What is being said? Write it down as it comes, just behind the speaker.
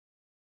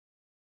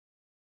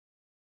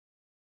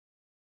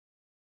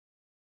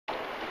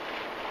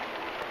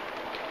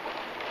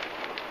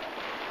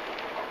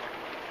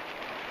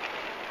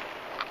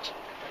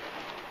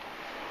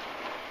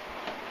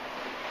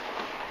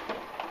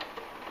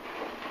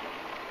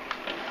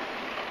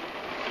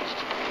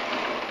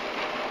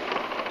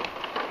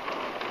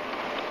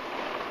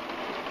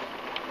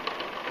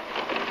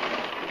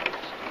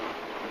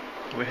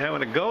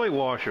having a gully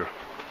washer.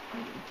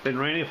 Been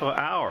raining for an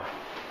hour,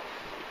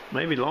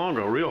 maybe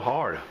longer, real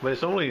hard. But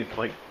it's only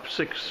like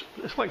 6,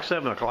 it's like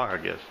 7 o'clock, I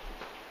guess.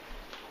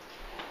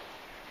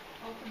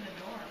 Open the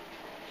door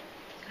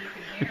so you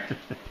can hear it.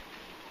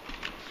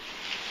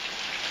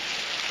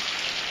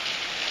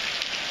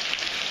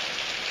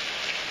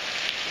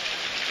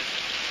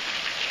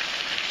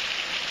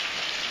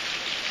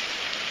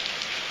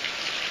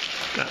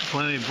 Got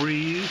plenty of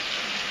breeze.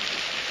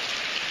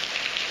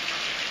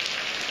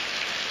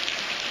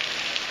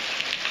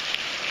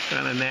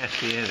 Kind of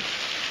nasty, ain't it?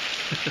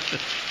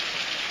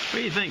 What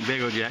do you think,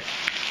 Big O Jack?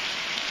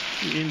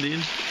 The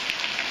Indians?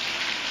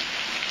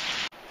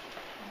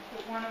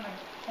 Put one in the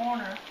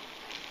corner.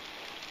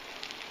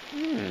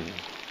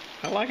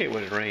 I like it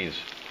when it rains.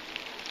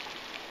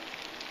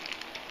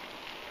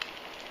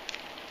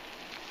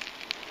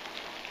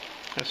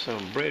 That's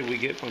some bread we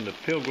get from the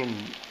Pilgrim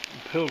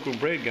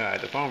bread guy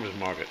at the farmer's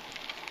market.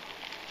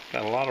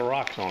 Got a lot of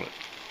rocks on it.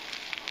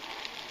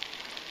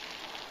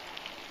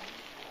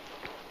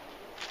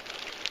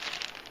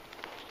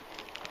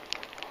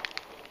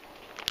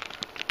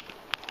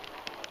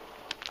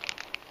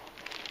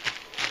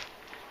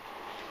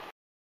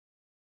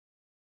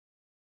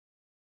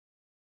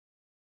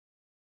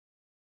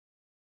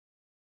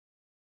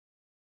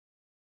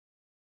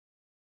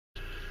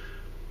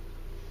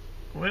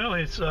 Well,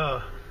 it's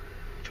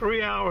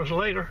 3 hours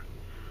later.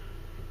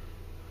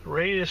 The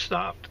rain has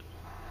stopped,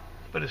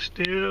 but it's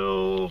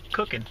still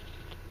cooking.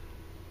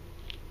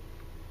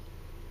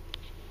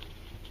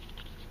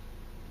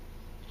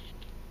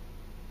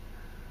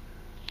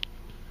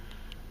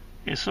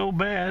 It's so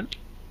bad,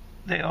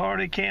 they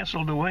already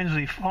canceled the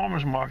Wednesday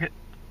farmers market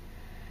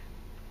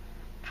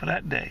for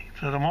that day,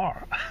 for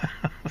tomorrow.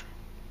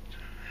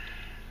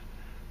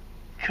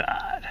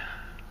 God.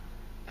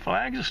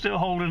 Flags are still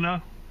holding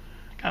though.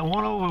 Got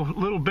one over, a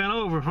little bent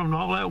over from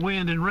all that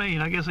wind and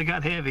rain. I guess it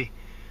got heavy.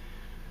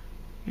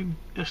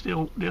 They're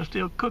still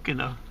cooking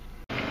though.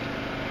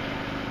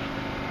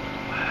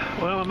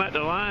 Well, I'm at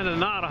the line of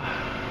Nada,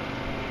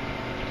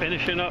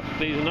 finishing up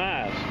these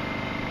knives.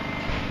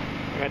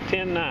 I got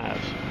 10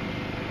 knives.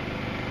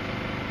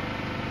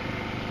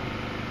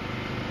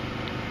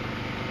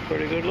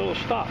 Pretty good little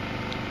stock.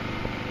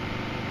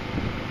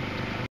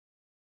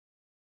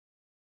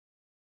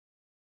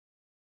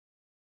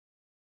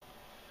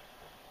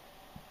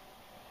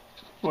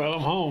 Well,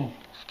 I'm home.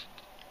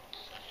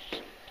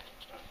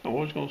 I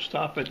was going to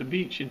stop at the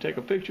beach and take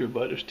a picture,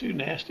 but it's too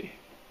nasty.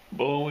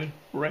 Blowing,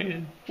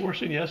 raining,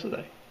 worse than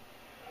yesterday.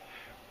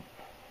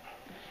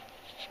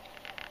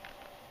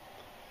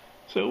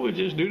 So we'll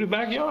just do the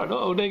backyard.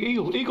 Uh-oh, they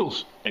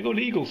eagles. There go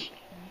the eagles.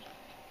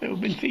 They've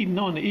been feeding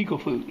on the eagle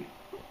food.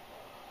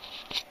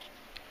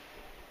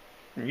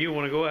 You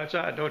want to go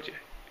outside, don't you?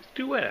 It's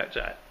too wet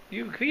outside.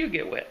 Your feet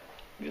get wet.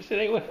 You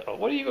say, what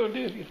are you going to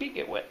do if your feet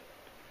get wet?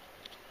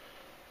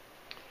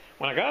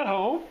 When I got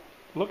home,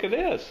 look at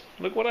this.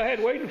 Look what I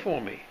had waiting for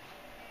me.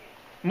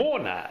 More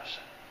knives.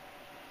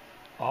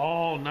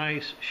 All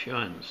nice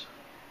shuns.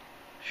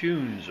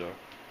 Shuns, or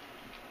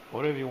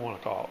whatever you want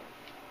to call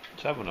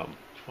it. 7 of them.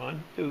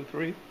 1, 2,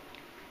 3,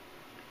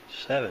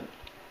 7.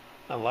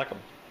 I like them.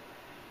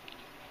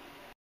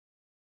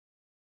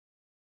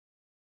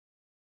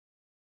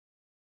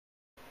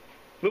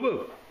 Boo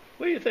Boo,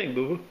 what do you think,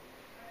 Boo Boo?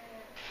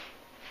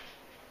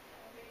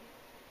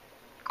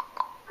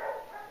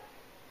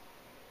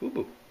 Boo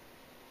Boo.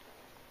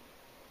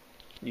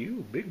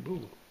 You big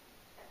boo.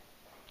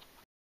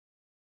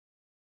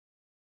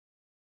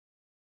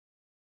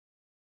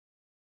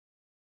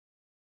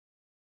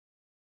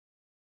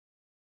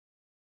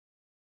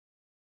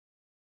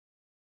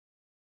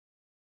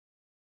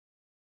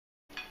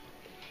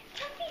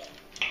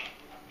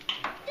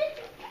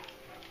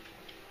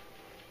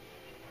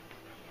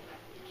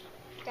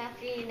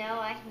 After you know,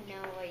 I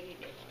know what you're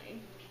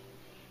doing.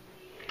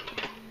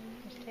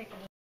 Just take a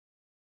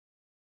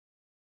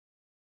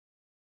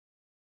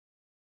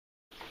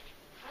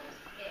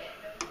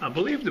I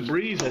believe the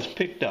breeze has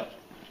picked up.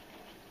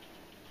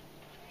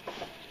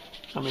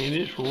 I mean,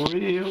 it's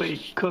really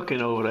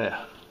cooking over there.